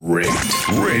Rigged.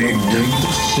 Rigged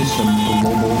system,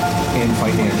 global and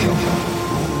financial.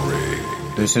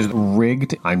 Rigged. This is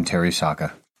Rigged. I'm Terry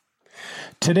Saka.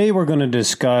 Today we're going to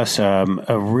discuss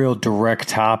a real direct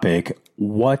topic,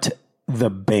 what the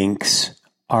banks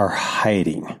are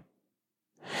hiding.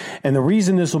 And the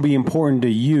reason this will be important to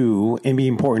you and be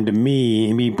important to me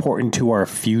and be important to our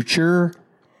future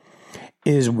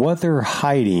is what they're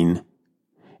hiding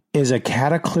is a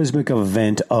cataclysmic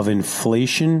event of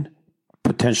inflation,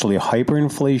 potentially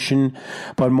hyperinflation,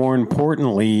 but more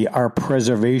importantly, our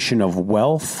preservation of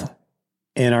wealth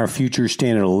and our future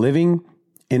standard of living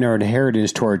and our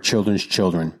inheritance to our children's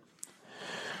children.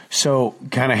 So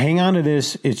kind of hang on to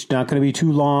this. It's not going to be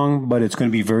too long, but it's going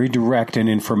to be very direct in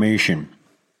information.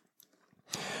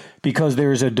 Because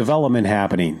there's a development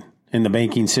happening in the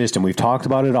banking system. We've talked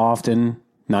about it often,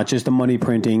 not just the money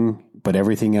printing, but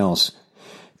everything else.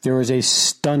 There is a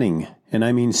stunning, and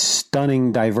I mean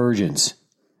stunning, divergence.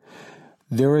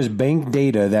 There is bank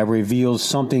data that reveals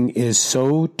something is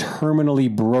so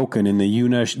terminally broken in the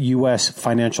U.S.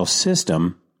 financial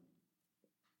system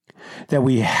that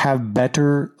we have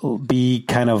better be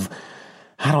kind of,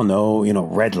 I don't know,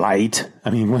 red light.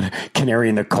 I mean, canary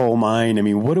in the coal mine. I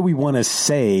mean, what do we want to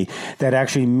say that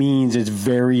actually means it's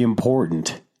very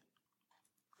important?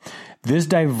 This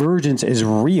divergence is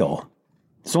real.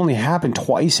 It's only happened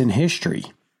twice in history.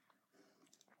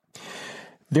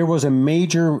 There was a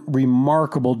major,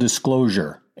 remarkable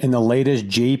disclosure in the latest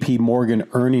J.P. Morgan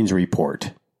earnings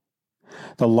report,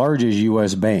 the largest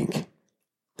U.S. bank,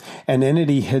 an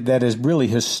entity that is really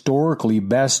historically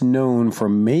best known for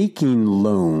making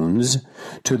loans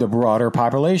to the broader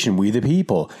population, we the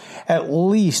people, at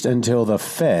least until the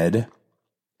Fed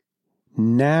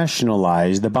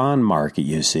nationalized the bond market,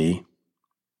 you see.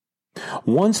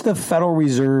 Once the Federal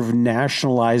Reserve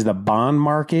nationalized the bond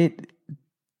market,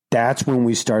 that's when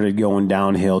we started going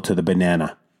downhill to the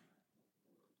banana.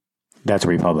 That's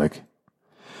Republic.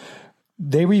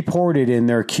 They reported in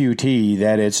their QT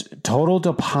that its total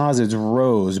deposits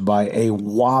rose by a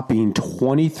whopping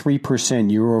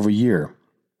 23% year over year.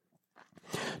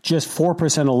 Just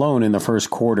 4% alone in the first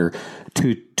quarter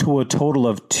to a total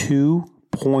of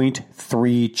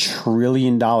 $2.3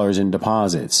 trillion in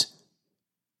deposits.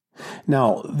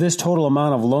 Now, this total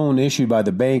amount of loan issued by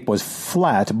the bank was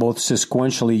flat both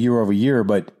sequentially year over year,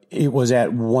 but it was at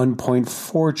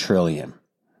 $1.4 trillion.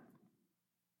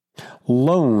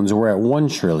 Loans were at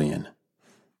 $1 trillion.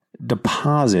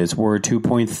 Deposits were at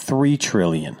 $2.3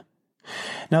 trillion.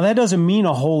 Now, that doesn't mean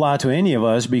a whole lot to any of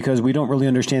us because we don't really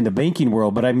understand the banking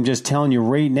world, but I'm just telling you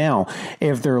right now,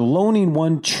 if they're loaning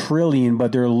 $1 trillion,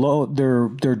 but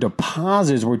their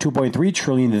deposits were $2.3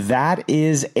 trillion, that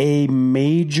is a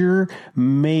major,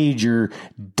 major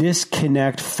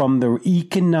disconnect from the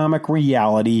economic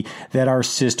reality that our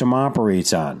system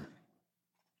operates on.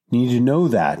 You need to know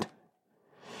that.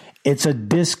 It's a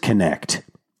disconnect.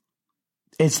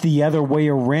 It's the other way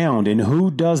around. And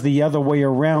who does the other way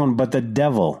around but the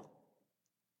devil?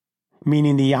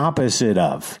 Meaning the opposite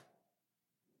of.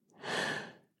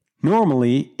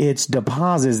 Normally, it's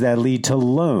deposits that lead to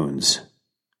loans.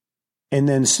 And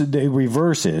then it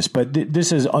reverses. But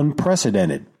this is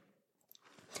unprecedented.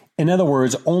 In other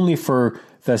words, only for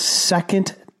the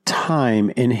second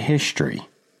time in history,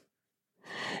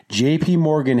 J.P.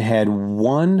 Morgan had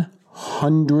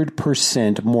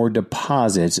 100% more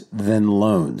deposits than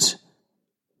loans.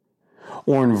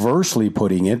 Or inversely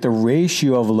putting it, the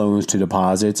ratio of loans to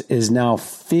deposits is now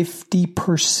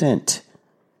 50%.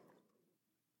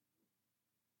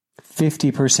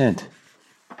 50%.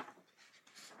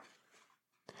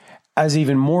 As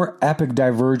even more epic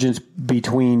divergence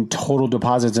between total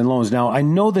deposits and loans. Now, I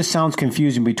know this sounds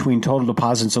confusing between total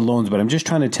deposits and loans, but I'm just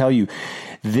trying to tell you,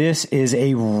 this is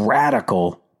a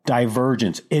radical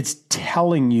divergence. It's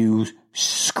telling you,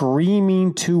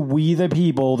 screaming to we the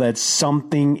people, that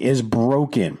something is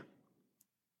broken.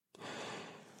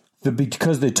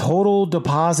 Because the total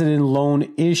deposit and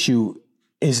loan issue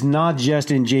is not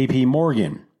just in JP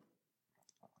Morgan.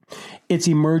 It's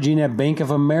emerging at Bank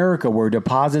of America, where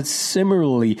deposits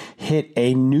similarly hit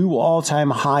a new all-time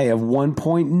high of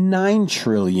 $1.9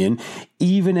 trillion,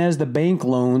 even as the bank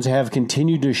loans have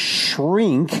continued to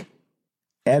shrink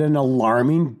at an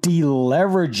alarming,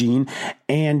 deleveraging,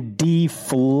 and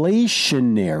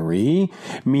deflationary,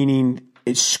 meaning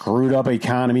it screwed up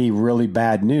economy, really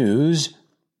bad news,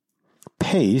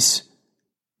 pace,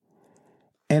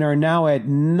 and are now at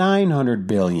 $900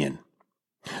 billion.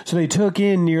 So they took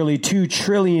in nearly $2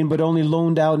 trillion, but only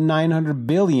loaned out $900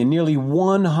 billion, nearly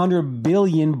 $100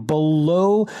 billion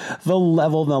below the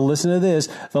level. Now listen to this,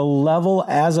 the level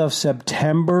as of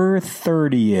September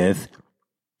 30th,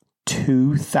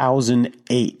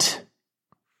 2008.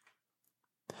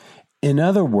 In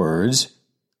other words,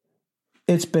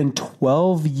 it's been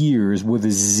 12 years with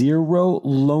zero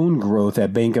loan growth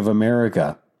at Bank of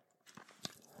America,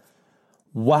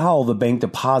 while the bank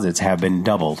deposits have been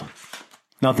doubled.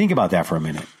 Now think about that for a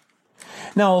minute.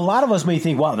 Now, a lot of us may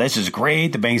think, wow, this is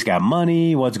great. The bank's got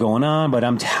money. What's going on? But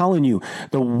I'm telling you,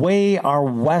 the way our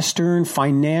Western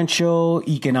financial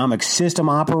economic system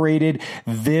operated,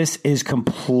 this is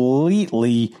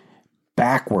completely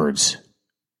backwards.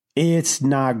 It's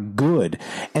not good.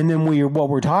 And then what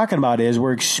we're talking about is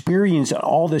we're experiencing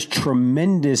all this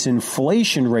tremendous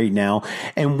inflation right now,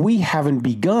 and we haven't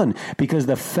begun because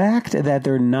the fact that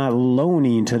they're not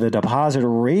loaning to the deposit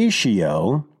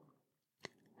ratio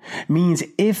means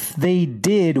if they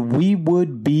did, we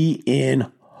would be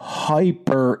in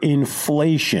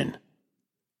hyperinflation,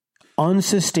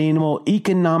 unsustainable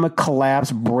economic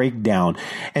collapse, breakdown.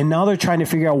 And now they're trying to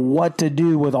figure out what to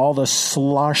do with all the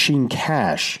sloshing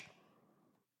cash.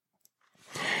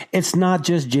 It's not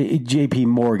just JP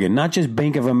Morgan, not just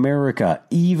Bank of America,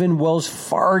 even Wells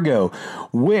Fargo,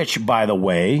 which, by the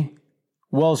way,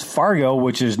 Wells Fargo,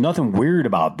 which is nothing weird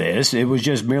about this, it was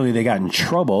just merely they got in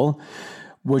trouble,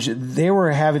 which they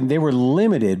were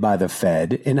limited by the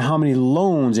Fed in how many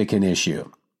loans it can issue.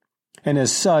 And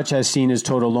as such, has seen his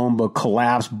total loan book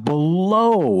collapse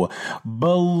below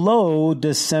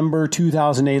December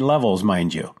 2008 levels,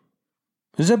 mind you.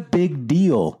 This is a big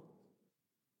deal.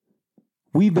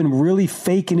 We've been really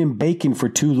faking and baking for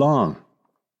too long.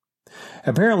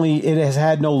 Apparently, it has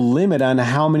had no limit on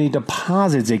how many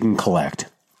deposits it can collect.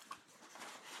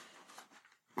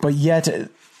 But yet,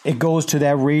 it goes to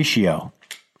that ratio.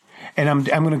 And I'm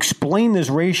going to explain this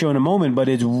ratio in a moment, but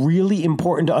it's really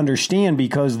important to understand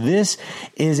because this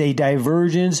is a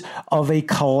divergence of a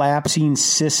collapsing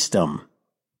system.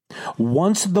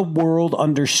 Once the world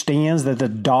understands that the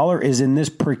dollar is in this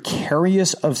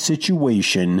precarious of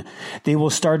situation, they will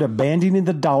start abandoning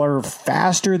the dollar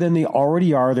faster than they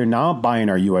already are. They're now buying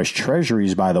our U.S.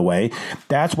 treasuries, by the way.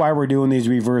 That's why we're doing these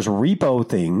reverse repo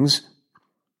things,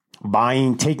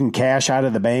 taking cash out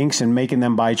of the banks and making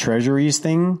them buy treasuries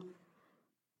thing.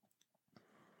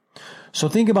 So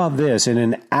think about this in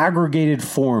an aggregated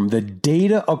form. The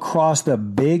data across the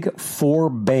big four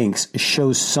banks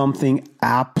shows something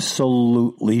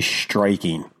absolutely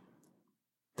striking.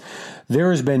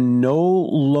 There has been no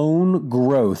loan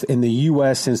growth in the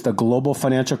U.S. since the global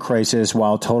financial crisis,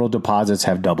 while total deposits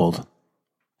have doubled.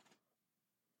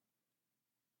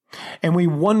 And we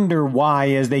wonder why,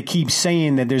 as they keep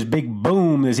saying that there's big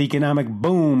boom, this economic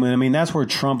boom. And I mean, that's where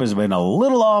Trump has been a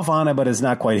little off on it, but it's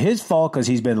not quite his fault because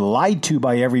he's been lied to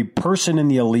by every person in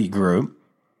the elite group.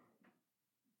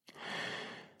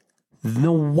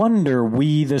 No wonder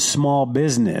we, the small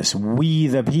business, we,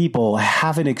 the people,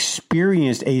 haven't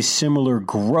experienced a similar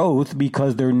growth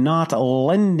because they're not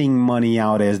lending money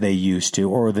out as they used to,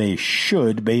 or they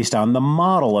should, based on the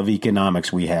model of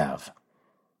economics we have.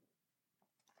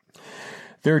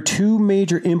 There are two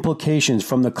major implications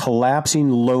from the collapsing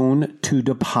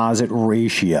loan-to-deposit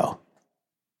ratio.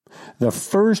 The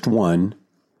first one,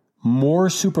 more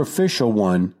superficial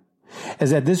one, is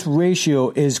that this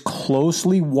ratio is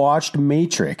closely watched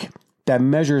metric that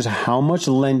measures how much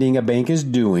lending a bank is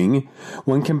doing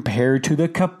when compared to the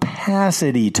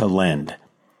capacity to lend.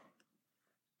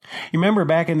 You remember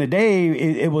back in the day,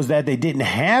 it was that they didn't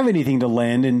have anything to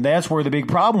lend, and that's where the big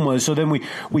problem was. So then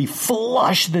we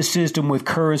flushed the system with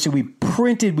currency. We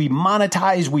printed, we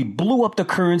monetized, we blew up the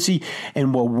currency.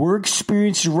 And what we're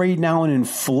experiencing right now in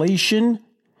inflation,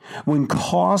 when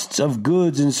costs of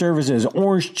goods and services,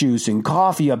 orange juice and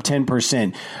coffee up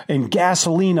 10%, and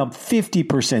gasoline up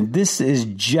 50%, this is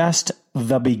just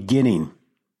the beginning.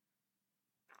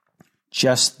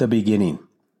 Just the beginning.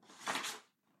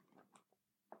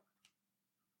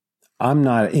 I'm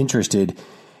not interested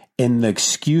in the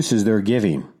excuses they're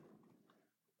giving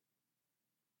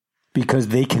because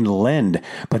they can lend,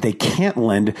 but they can't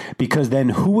lend because then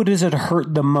who does it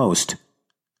hurt the most?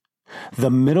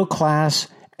 The middle class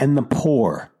and the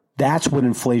poor. That's what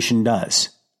inflation does.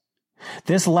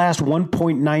 This last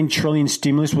 1.9 trillion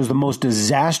stimulus was the most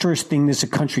disastrous thing this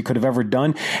country could have ever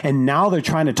done. And now they're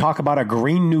trying to talk about a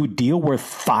Green New Deal worth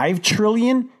 $5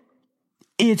 trillion.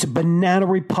 It's banana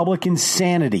republic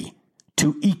insanity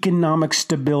to economic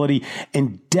stability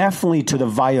and definitely to the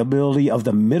viability of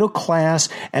the middle class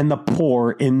and the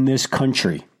poor in this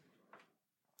country.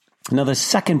 Now, the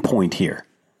second point here,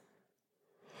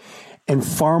 and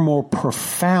far more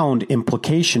profound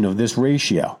implication of this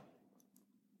ratio,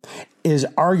 is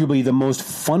arguably the most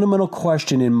fundamental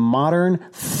question in modern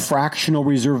fractional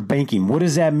reserve banking. What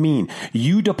does that mean?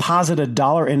 You deposit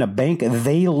 $1 in a bank,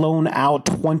 they loan out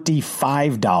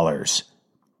 $25.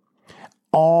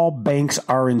 All banks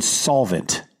are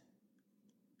insolvent.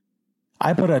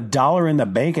 I put $1 in the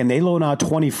bank and they loan out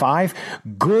 25.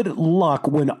 Good luck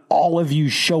when all of you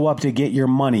show up to get your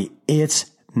money.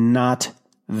 It's not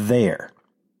there.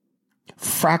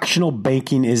 Fractional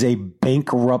banking is a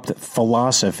bankrupt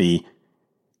philosophy.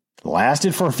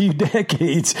 Lasted for a few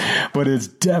decades, but it's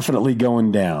definitely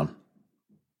going down.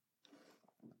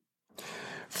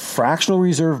 Fractional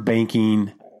reserve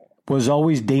banking was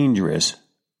always dangerous.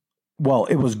 Well,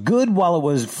 it was good while it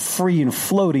was free and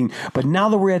floating, but now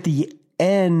that we're at the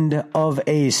end of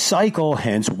a cycle,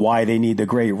 hence why they need the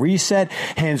Great Reset,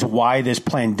 hence why this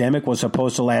pandemic was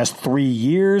supposed to last 3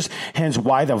 years, hence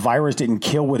why the virus didn't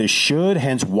kill what it should,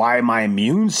 hence why my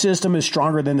immune system is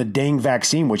stronger than the dang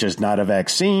vaccine, which is not a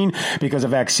vaccine, because a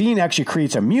vaccine actually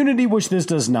creates immunity, which this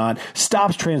does not,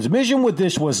 stops transmission, which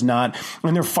this was not,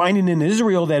 and they're finding in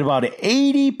Israel that about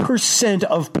 80%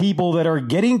 of people that are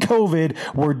getting COVID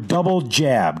were double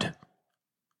jabbed.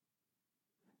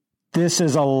 This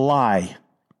is a lie.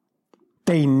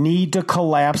 They need to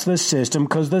collapse the system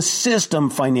because the system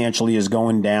financially is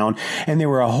going down. And they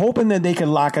were hoping that they could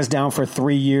lock us down for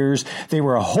 3 years. They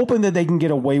were hoping that they can get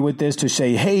away with this to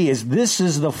say, hey, this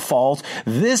is the fault.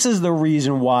 This is the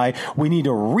reason why we need to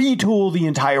retool the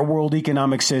entire world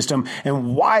economic system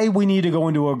and why we need to go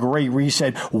into a great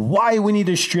reset, why we need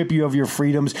to strip you of your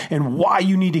freedoms, and why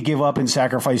you need to give up and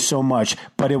sacrifice so much.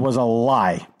 But it was a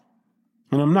lie.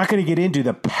 And I'm not going to get into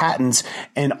the patents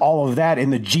and all of that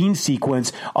in the gene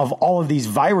sequence of all of these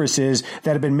viruses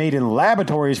that have been made in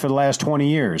laboratories for the last 20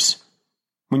 years.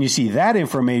 When you see that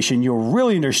information, you'll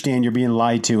really understand you're being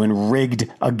lied to and rigged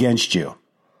against you.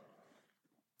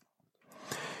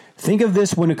 Think of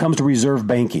this when it comes to reserve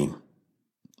banking.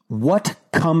 What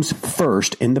comes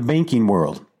first in the banking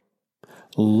world?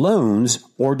 Loans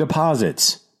or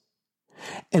deposits?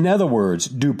 In other words,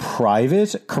 do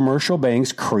private commercial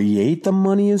banks create the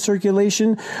money in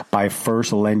circulation by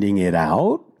first lending it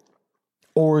out?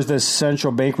 Or is the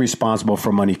central bank responsible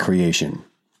for money creation?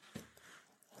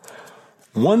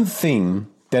 One thing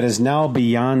that is now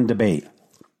beyond debate.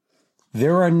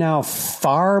 There are now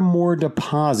far more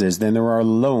deposits than there are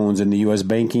loans in the U.S.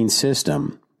 banking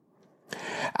system.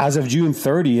 As of June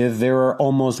 30th, there are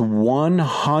almost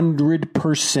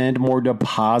 100% more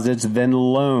deposits than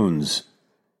loans.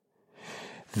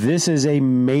 This is a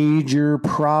major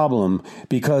problem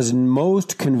because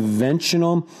most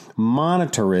conventional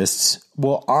monetarists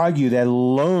will argue that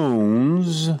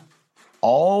loans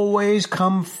always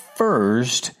come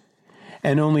first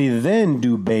and only then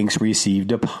do banks receive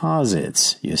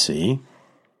deposits, you see.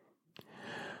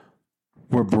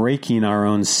 We're breaking our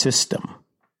own system,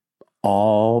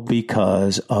 all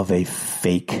because of a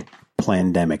fake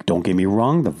pandemic. Don't get me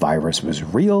wrong, the virus was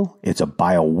real. It's a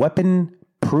bioweapon,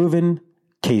 proven,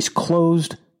 case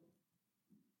closed.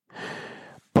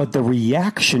 But the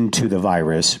reaction to the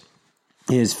virus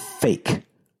is fake.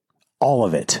 All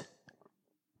of it.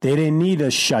 They didn't need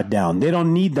a shutdown. They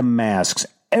don't need the masks.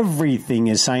 Everything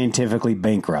is scientifically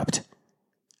bankrupt.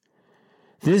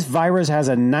 This virus has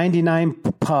a 99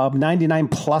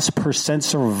 plus %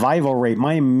 survival rate.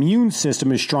 My immune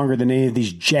system is stronger than any of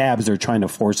these jabs they're trying to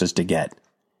force us to get.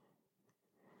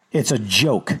 It's a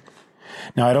joke.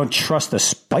 Now, I don't trust the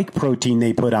spike protein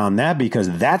they put on that because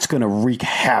that's going to wreak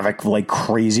havoc like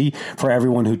crazy for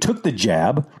everyone who took the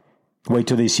jab. Wait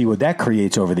till they see what that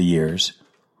creates over the years.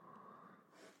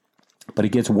 But it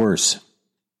gets worse.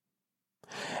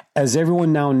 As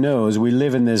everyone now knows, we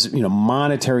live in this,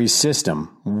 monetary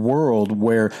system world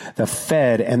where the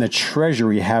Fed and the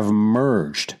Treasury have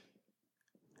merged.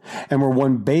 And where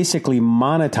one basically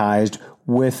monetized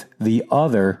with the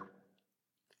other,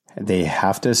 they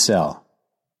have to sell.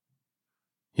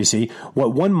 You see,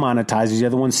 what one monetizes, the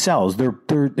other one sells.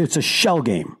 It's a shell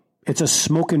game. It's a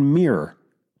smoke and mirror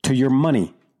to your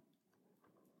money.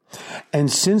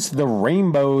 And since the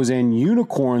rainbows and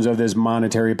unicorns of this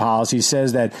monetary policy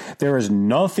says that there is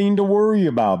nothing to worry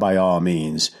about by all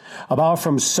means, about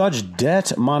from such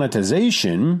debt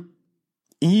monetization,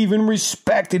 even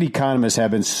respected economists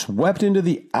have been swept into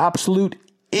the absolute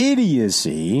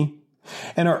idiocy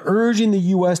and are urging the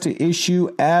U.S. to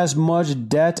issue as much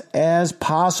debt as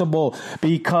possible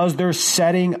because they're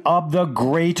setting up the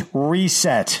Great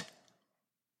Reset.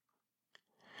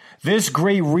 This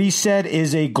Great Reset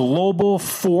is a global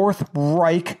Fourth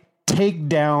Reich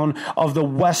takedown of the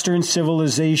Western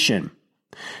civilization.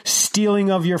 Stealing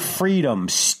of your freedom,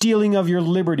 stealing of your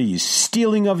liberties,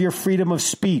 stealing of your freedom of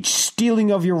speech,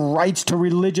 stealing of your rights to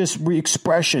religious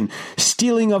expression,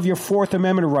 stealing of your Fourth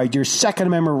Amendment right, your Second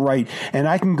Amendment right, and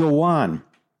I can go on.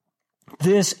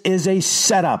 This is a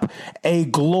setup, a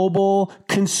global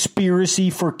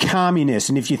conspiracy for communists.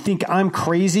 And if you think I'm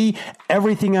crazy,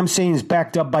 everything I'm saying is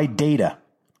backed up by data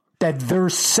that they're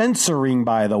censoring,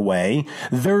 by the way.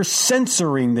 They're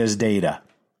censoring this data.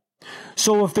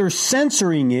 So if they're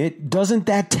censoring it, doesn't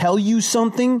that tell you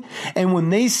something? And when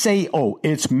they say, oh,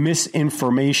 it's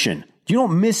misinformation, you know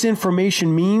what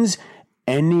misinformation means?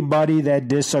 Anybody that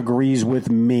disagrees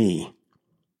with me.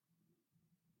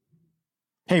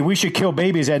 Hey, we should kill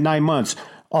babies at 9 months.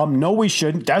 No, we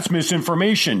shouldn't. That's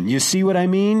misinformation. You see what I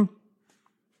mean?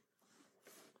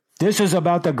 This is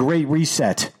about the Great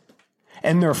Reset.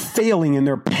 And they're failing and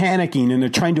they're panicking and they're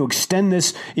trying to extend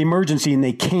this emergency and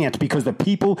they can't because the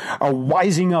people are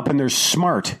wising up and they're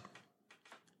smart.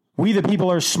 We the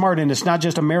people are smart, and it's not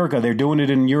just America. They're doing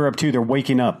it in Europe too. They're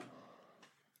waking up.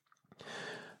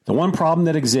 The one problem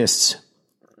that exists,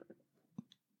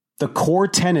 the core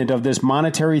tenet of this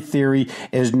monetary theory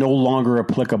is no longer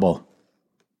applicable.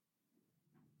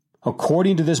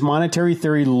 According to this monetary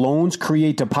theory, loans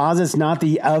create deposits, not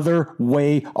the other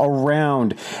way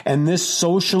around. And this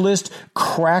socialist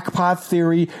crackpot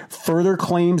theory further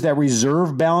claims that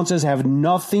reserve balances have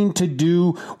nothing to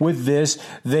do with this.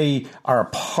 They are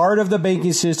part of the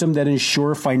banking system that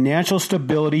ensure financial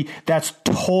stability. That's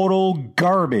total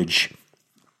garbage.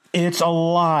 It's a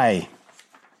lie.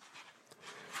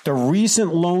 The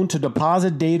recent loan to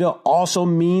deposit data also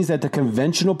means that the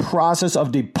conventional process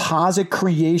of deposit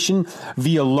creation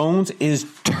via loans is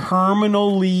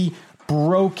terminally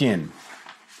broken.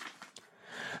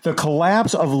 The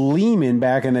collapse of Lehman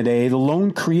back in the day, the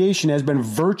loan creation has been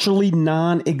virtually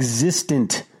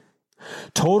non-existent.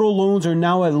 Total loans are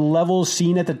now at levels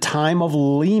seen at the time of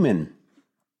Lehman,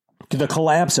 the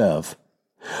collapse of.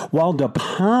 While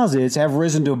deposits have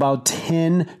risen to about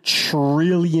 $10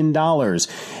 trillion.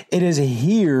 It is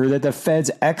here that the Fed's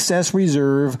excess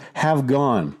reserve have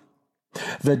gone.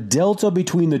 The delta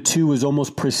between the two is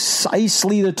almost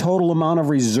precisely the total amount of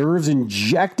reserves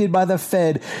injected by the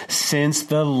Fed since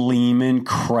the Lehman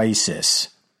crisis.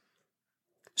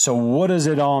 So what does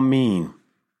it all mean?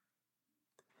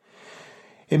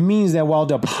 It means that while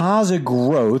deposit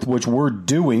growth, which we're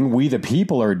doing, we the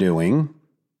people are doing,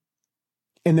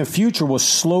 in the future will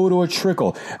slow to a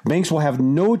trickle. Banks will have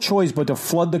no choice but to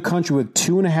flood the country with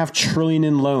 $2.5 trillion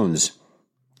in loans.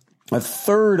 A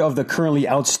third of the currently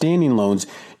outstanding loans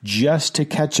just to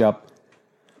catch up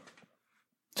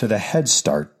to the head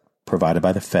start provided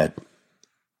by the Fed.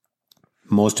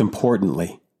 Most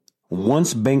importantly,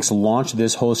 once banks launch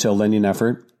this wholesale lending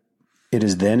effort, it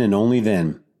is then and only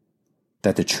then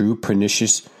that the true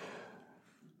pernicious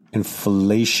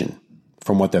inflation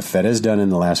from what the Fed has done in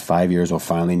the last 5 years will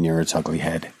finally near its ugly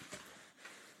head.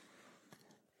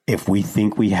 If we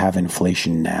think we have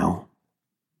inflation now,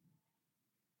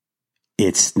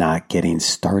 it's not getting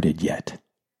started yet.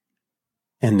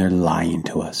 And they're lying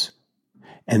to us.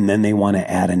 And then they want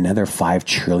to add another $5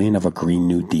 trillion of a Green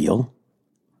New Deal.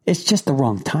 It's just the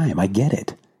wrong time. I get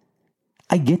it.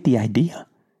 I get the idea.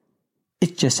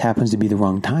 It just happens to be the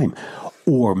wrong time.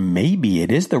 Or maybe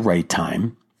it is the right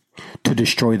time to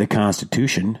destroy the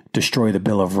Constitution, destroy the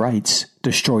Bill of Rights,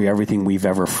 destroy everything we've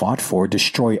ever fought for,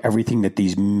 destroy everything that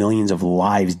these millions of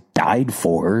lives died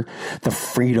for, the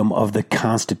freedom of the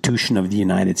Constitution of the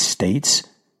United States,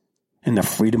 and the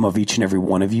freedom of each and every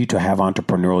one of you to have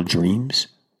entrepreneurial dreams.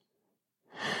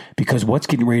 Because what's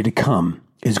getting ready to come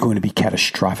is going to be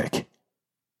catastrophic.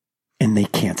 And they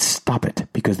can't stop it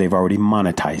because they've already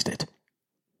monetized it.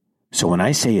 So when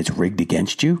I say it's rigged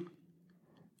against you,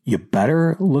 you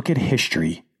better look at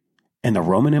history and the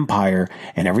Roman Empire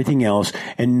and everything else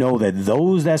and know that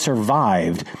those that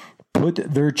survived put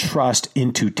their trust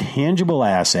into tangible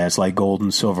assets like gold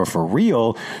and silver for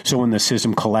real. So when the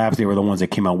system collapsed, they were the ones that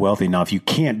came out wealthy. Now, if you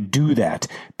can't do that,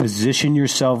 position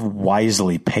yourself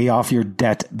wisely, pay off your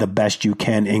debt the best you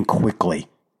can and quickly,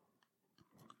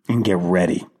 and get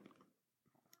ready.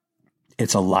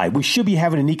 It's a lie. We should be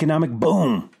having an economic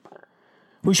boom.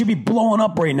 We should be blowing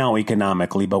up right now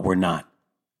economically, but we're not.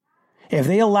 If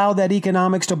they allow that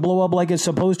economics to blow up like it's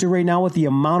supposed to right now with the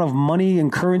amount of money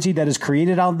and currency that is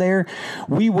created out there,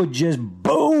 we would just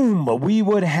boom. We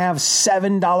would have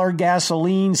 $7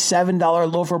 gasoline,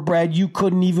 $7 loaf of bread. You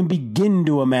couldn't even begin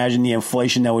to imagine the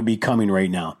inflation that would be coming right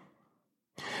now.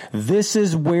 This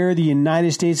is where the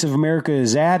United States of America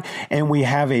is at, and we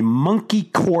have a monkey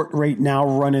court right now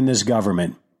running this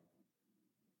government.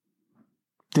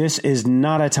 This is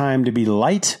not a time to be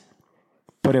light,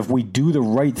 but but if we do the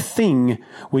right thing,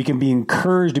 we can be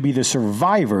encouraged to be the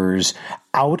survivors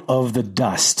out of the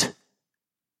dust.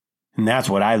 And that's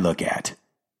what I look at.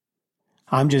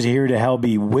 I'm just here to help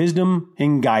be wisdom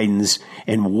and guidance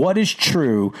in what is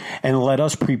true, and let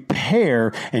us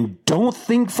prepare and don't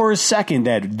think for a second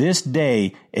that this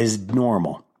day is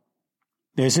normal.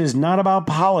 This is not about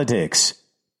politics.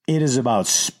 It is about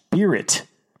spirit.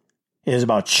 It is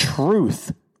about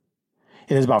truth.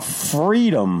 It is about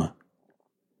freedom.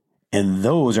 And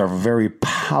those are very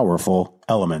powerful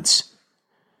elements.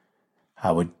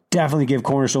 I would definitely give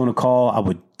Cornerstone a call. I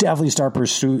would definitely start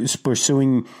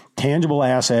pursuing tangible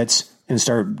assets and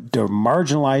start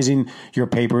marginalizing your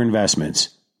paper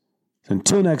investments. So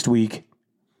until next week,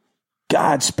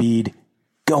 Godspeed.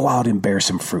 Go out and bear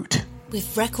some fruit.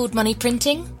 With record money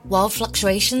printing, wild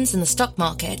fluctuations in the stock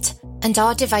market, and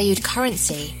our devalued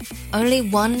currency, only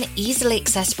one easily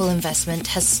accessible investment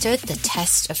has stood the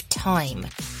test of time,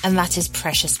 and that is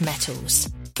precious metals.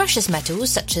 Precious metals,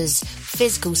 such as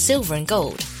physical silver and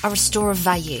gold, are a store of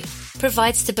value,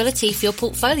 provide stability for your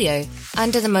portfolio,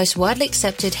 and are the most widely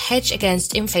accepted hedge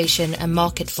against inflation and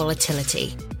market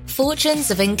volatility.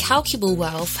 Fortunes of incalculable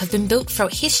wealth have been built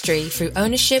throughout history through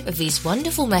ownership of these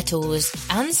wonderful metals,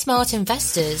 and smart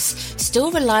investors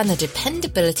still rely on the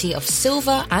dependability of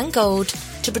silver and gold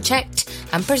to protect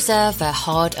and preserve their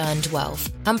hard-earned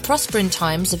wealth and prosper in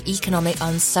times of economic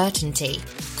uncertainty.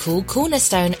 Call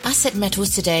Cornerstone Asset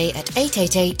Metals today at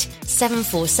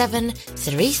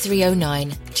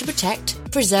 888-747-3309 to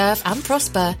protect, preserve and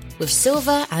prosper with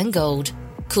silver and gold.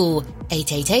 Call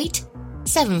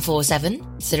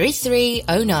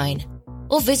 888-747-3309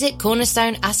 or visit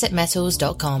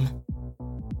cornerstoneassetmetals.com.